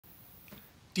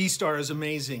DSTAR is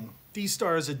amazing.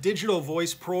 DSTAR is a digital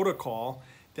voice protocol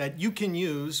that you can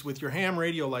use with your ham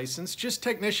radio license, just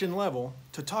technician level,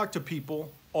 to talk to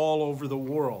people all over the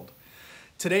world.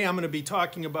 Today I'm going to be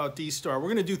talking about DSTAR. We're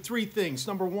going to do three things.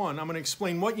 Number one, I'm going to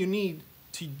explain what you need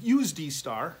to use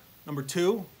DSTAR. Number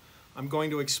two, I'm going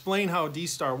to explain how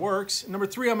DSTAR works. And number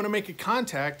three, I'm going to make a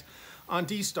contact on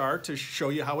DSTAR to show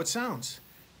you how it sounds.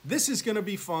 This is going to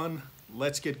be fun.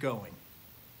 Let's get going.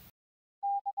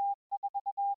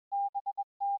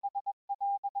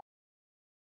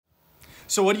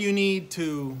 So what do you need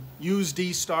to use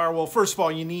DSTAR? Well, first of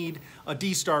all, you need a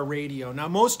DSTAR radio. Now,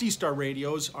 most DSTAR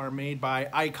radios are made by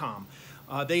ICOM.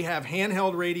 They have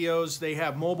handheld radios. They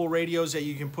have mobile radios that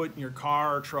you can put in your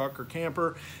car or truck or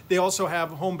camper. They also have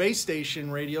home base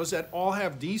station radios that all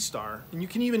have DSTAR. And you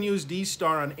can even use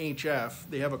DSTAR on HF.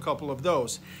 They have a couple of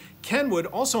those. Kenwood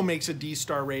also makes a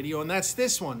DSTAR radio, and that's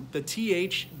this one, the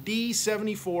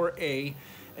TH-D74a.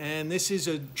 And this is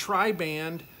a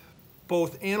tri-band,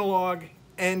 both analog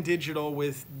and digital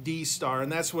with DSTAR,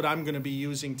 and that's what I'm going to be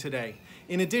using today.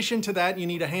 In addition to that, you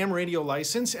need a ham radio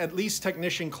license, at least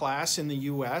technician class in the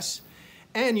US,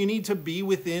 and you need to be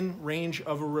within range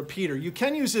of a repeater. You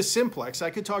can use a simplex. I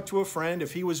could talk to a friend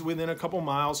if he was within a couple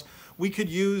miles. We could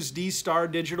use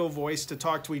DSTAR digital voice to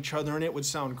talk to each other and it would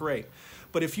sound great.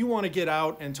 But if you want to get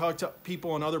out and talk to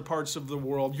people in other parts of the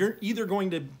world, you're either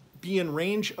going to be in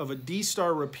range of a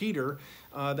DSTAR repeater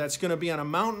that's going to be on a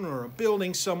mountain or a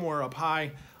building somewhere up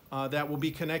high that will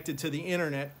be connected to the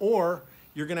internet, or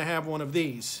you're going to have one of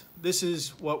these. This is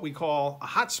what we call a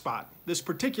hotspot. This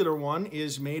particular one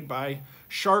is made by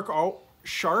Shark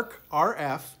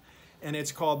RF, and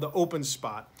it's called the Open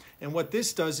Spot. And what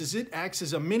this does is it acts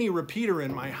as a mini repeater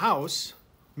in my house,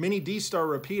 mini DSTAR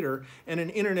repeater, and an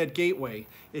internet gateway.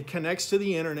 It connects to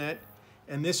the internet,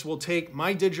 and this will take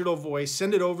my digital voice,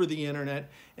 send it over the internet,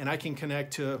 and I can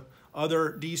connect to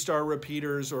other DSTAR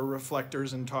repeaters or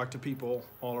reflectors and talk to people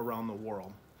all around the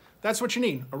world. That's what you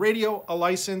need, a radio, a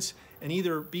license, and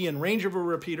either be in range of a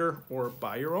repeater or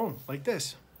buy your own, like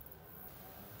this.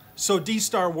 So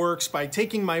DSTAR works by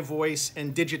taking my voice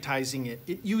and digitizing it.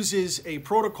 It uses a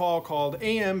protocol called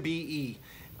AMBE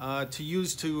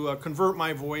to convert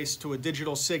my voice to a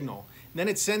digital signal. And then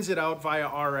it sends it out via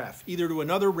RF, either to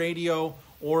another radio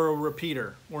or a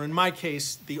repeater, or in my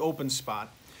case, the Open Spot.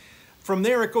 From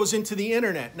there, it goes into the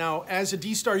internet. Now, as a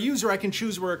DSTAR user, I can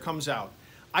choose where it comes out.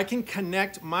 I can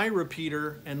connect my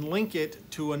repeater and link it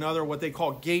to another, what they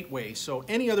call gateway. So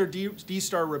any other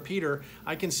DSTAR repeater,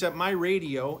 I can set my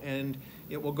radio and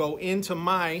it will go into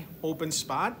my Open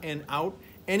Spot and out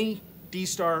any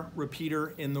DSTAR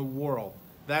repeater in the world.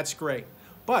 That's great.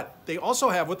 But they also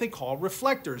have what they call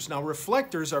reflectors. Now,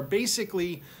 reflectors are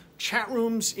basically chat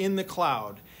rooms in the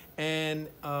cloud. And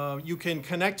you can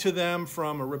connect to them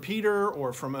from a repeater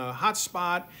or from a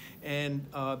hotspot. And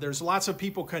there's lots of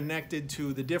people connected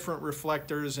to the different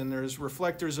reflectors, and there's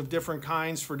reflectors of different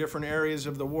kinds for different areas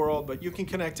of the world, but you can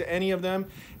connect to any of them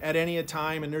at any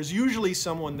time, and there's usually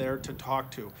someone there to talk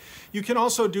to. You can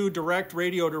also do direct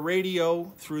radio to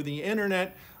radio through the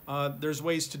internet. There's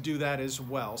ways to do that as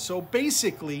well. So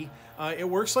basically, it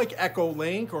works like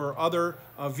Echolink or other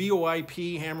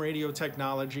VoIP ham radio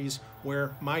technologies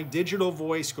where my digital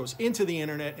voice goes into the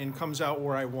internet and comes out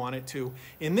where I want it to.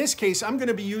 In this case, I'm going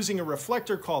to be using a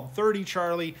reflector called 30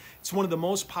 Charlie. It's one of the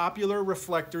most popular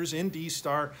reflectors in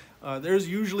DSTAR. There's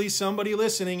usually somebody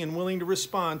listening and willing to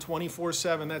respond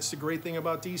 24/7. That's the great thing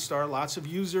about DSTAR. Lots of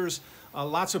users,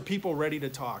 lots of people ready to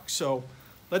talk. So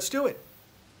let's do it.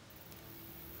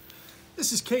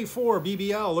 This is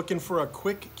K4BBL looking for a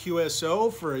quick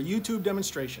QSO for a YouTube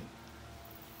demonstration.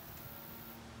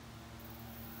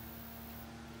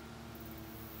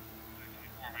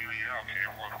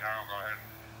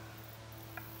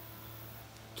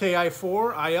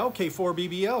 KI4IL,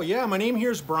 K4BBL. Yeah, my name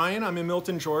here is Brian. I'm in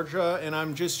Milton, Georgia, and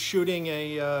I'm just shooting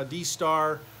a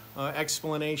DSTAR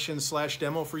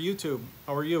explanation/demo for YouTube.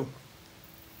 How are you?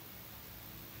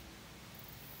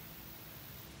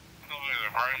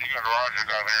 You got Roger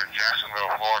down there in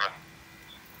Jacksonville, Florida,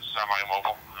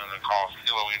 semi-mobile, and it calls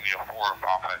Kilo India 4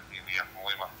 Papa India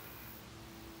Lima.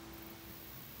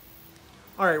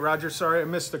 All right, Roger, sorry I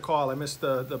missed the call. I missed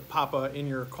the Papa in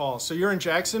your call. So you're in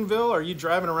Jacksonville. Are you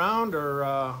driving around, or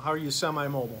how are you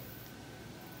semi-mobile?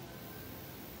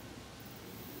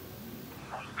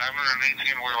 I'm in an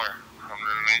 18-wheeler. I'm in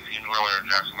an 18-wheeler in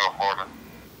Jacksonville, Florida.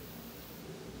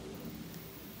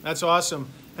 That's awesome.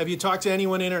 Have you talked to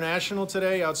anyone international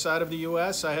today outside of the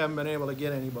U.S.? I haven't been able to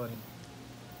get anybody.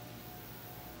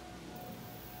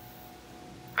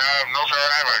 No, sir,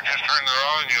 I haven't. I just turned it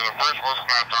on. You're the first person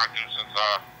I've talked to since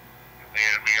they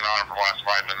had been on for the last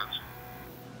 5 minutes.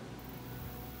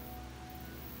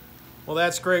 Well,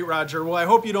 that's great, Roger. Well, I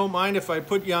hope you don't mind if I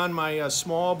put you on my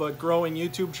small but growing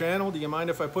YouTube channel. Do you mind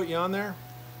if I put you on there?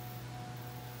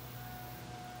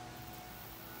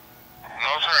 No,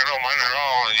 sir, I don't mind at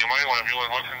all. You might want, if you were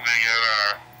looking to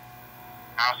get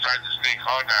outside the state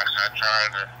contacts, I'd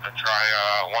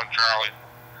try One Charlie.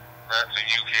 That's the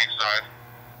UK side.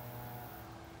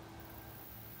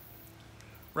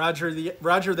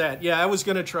 Roger that. Yeah, I was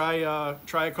going to try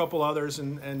a couple others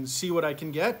and see what I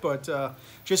can get, but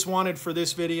just wanted for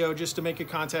this video just to make a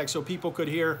contact so people could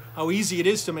hear how easy it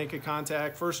is to make a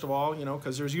contact, first of all, you know,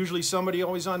 because there's usually somebody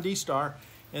always on DSTAR,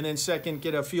 and then second,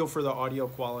 get a feel for the audio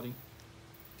quality.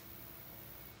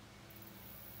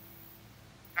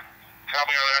 Tell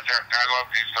me on that, Jack. I love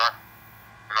DSTAR.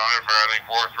 Been on it for, I think,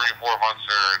 3-4 months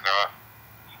there, and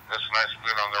it's nice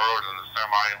being on the road in the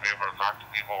semi and be able to talk to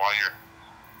people while you're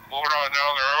moving on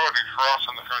down the road and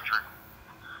crossing the country.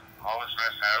 Always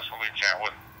nice to have somebody to chat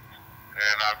with.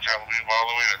 And I've chatted with people all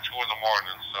the way to 2 in the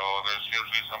morning, so there's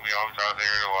usually somebody always out there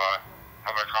to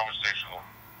have a conversation with.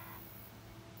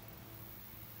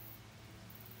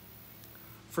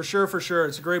 For sure, for sure.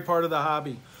 It's a great part of the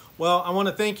hobby. Well, I want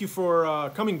to thank you for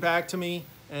coming back to me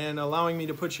and allowing me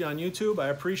to put you on YouTube. I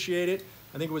appreciate it.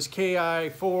 I think it was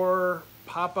KI4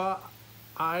 Papa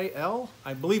IL.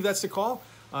 I believe that's the call.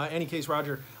 Any case,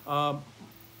 Roger.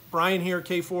 Brian here,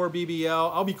 K4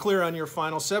 BBL. I'll be clear on your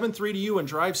final. 7-3 to you, and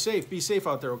drive safe. Be safe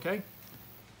out there, okay?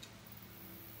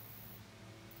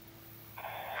 All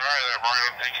right there,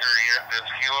 Brian. Take care of you. It's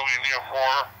Kilo India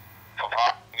 4,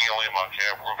 Papa Neil Lima,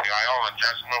 KI4 BBL, and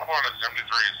Jacksonville, Florida,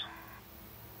 73s.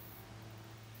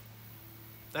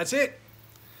 That's it.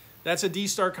 That's a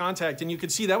DSTAR contact, and you can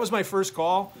see that was my first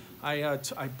call. I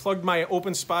plugged my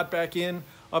open spot back in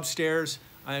upstairs.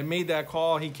 I made that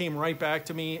call. He came right back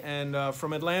to me, and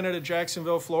from Atlanta to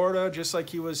Jacksonville, Florida, just like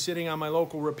he was sitting on my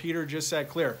local repeater, just that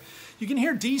clear. You can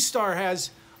hear DSTAR has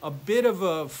a bit of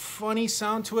a funny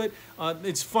sound to it.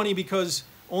 It's funny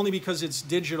only because it's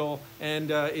digital and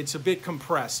it's a bit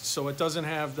compressed, so it doesn't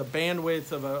have the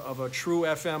bandwidth of a true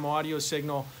FM audio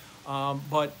signal.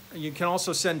 But you can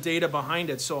also send data behind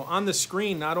it. So on the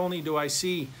screen, not only do I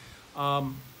see,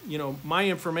 you know, my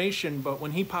information, but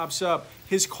when he pops up,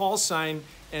 his call sign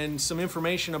and some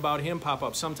information about him pop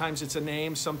up. Sometimes it's a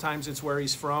name, sometimes it's where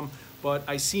he's from, but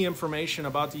I see information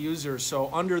about the user.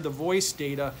 So under the voice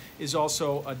data is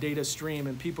also a data stream,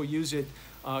 and people use it,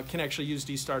 can actually use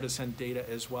DSTAR to send data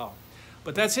as well.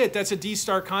 But that's it. That's a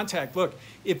DSTAR contact. Look,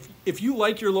 if you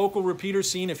like your local repeater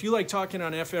scene, if you like talking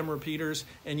on FM repeaters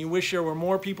and you wish there were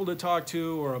more people to talk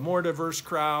to or a more diverse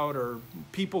crowd or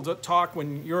people to talk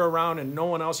when you're around and no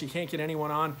one else, you can't get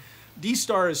anyone on,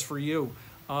 DSTAR is for you,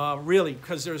 really,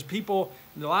 because there's people,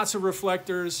 lots of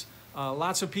reflectors,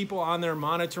 lots of people on there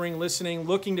monitoring, listening,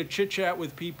 looking to chit-chat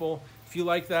with people. If you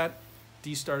like that,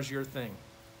 DSTAR's your thing.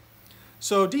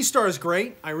 So DSTAR is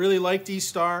great. I really like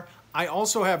DSTAR. I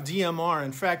also have DMR.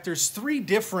 In fact, there's 3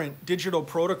 different digital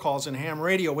protocols in ham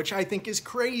radio, which I think is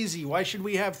crazy. Why should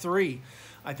we have 3?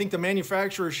 I think the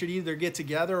manufacturer should either get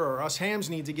together or us hams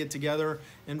need to get together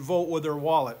and vote with their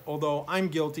wallet, although I'm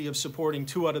guilty of supporting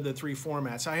 2 out of the 3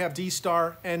 formats. I have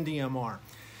DSTAR and DMR.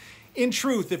 In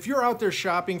truth, if you're out there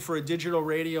shopping for a digital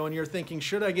radio and you're thinking,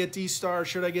 should I get DSTAR,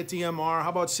 should I get DMR, how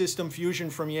about System Fusion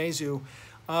from Yaesu?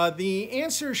 The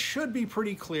answer should be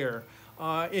pretty clear.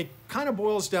 It kind of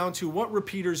boils down to what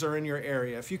repeaters are in your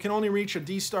area. If you can only reach a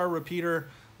DSTAR repeater,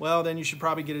 well, then you should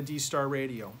probably get a DSTAR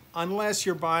radio. Unless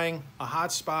you're buying a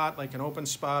hot spot, like an open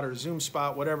spot or Zoom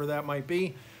spot, whatever that might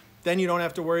be, then you don't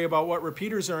have to worry about what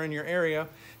repeaters are in your area.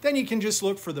 Then you can just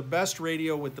look for the best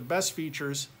radio with the best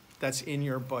features that's in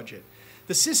your budget.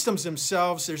 The systems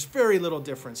themselves, there's very little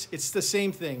difference. It's the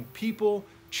same thing. People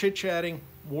chit-chatting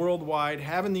worldwide,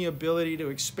 having the ability to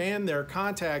expand their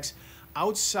contacts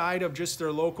outside of just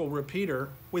their local repeater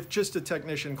with just a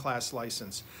technician class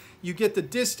license. You get the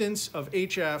distance of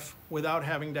HF without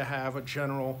having to have a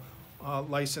general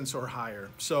license or higher.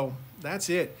 So that's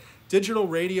it. Digital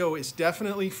radio is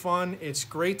definitely fun. It's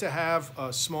great to have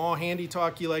a small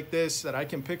handi-talkie like this that I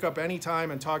can pick up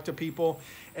anytime and talk to people,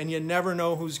 and you never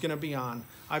know who's going to be on.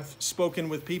 I've spoken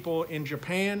with people in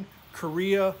Japan,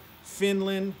 Korea,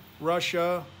 Finland,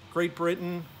 Russia, Great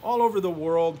Britain, all over the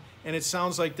world, and it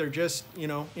sounds like they're just, you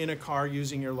know, in a car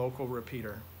using your local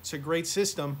repeater. It's a great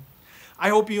system. I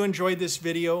hope you enjoyed this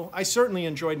video. I certainly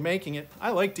enjoyed making it. I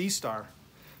like DSTAR.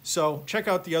 So check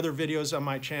out the other videos on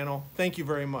my channel. Thank you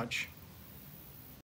very much.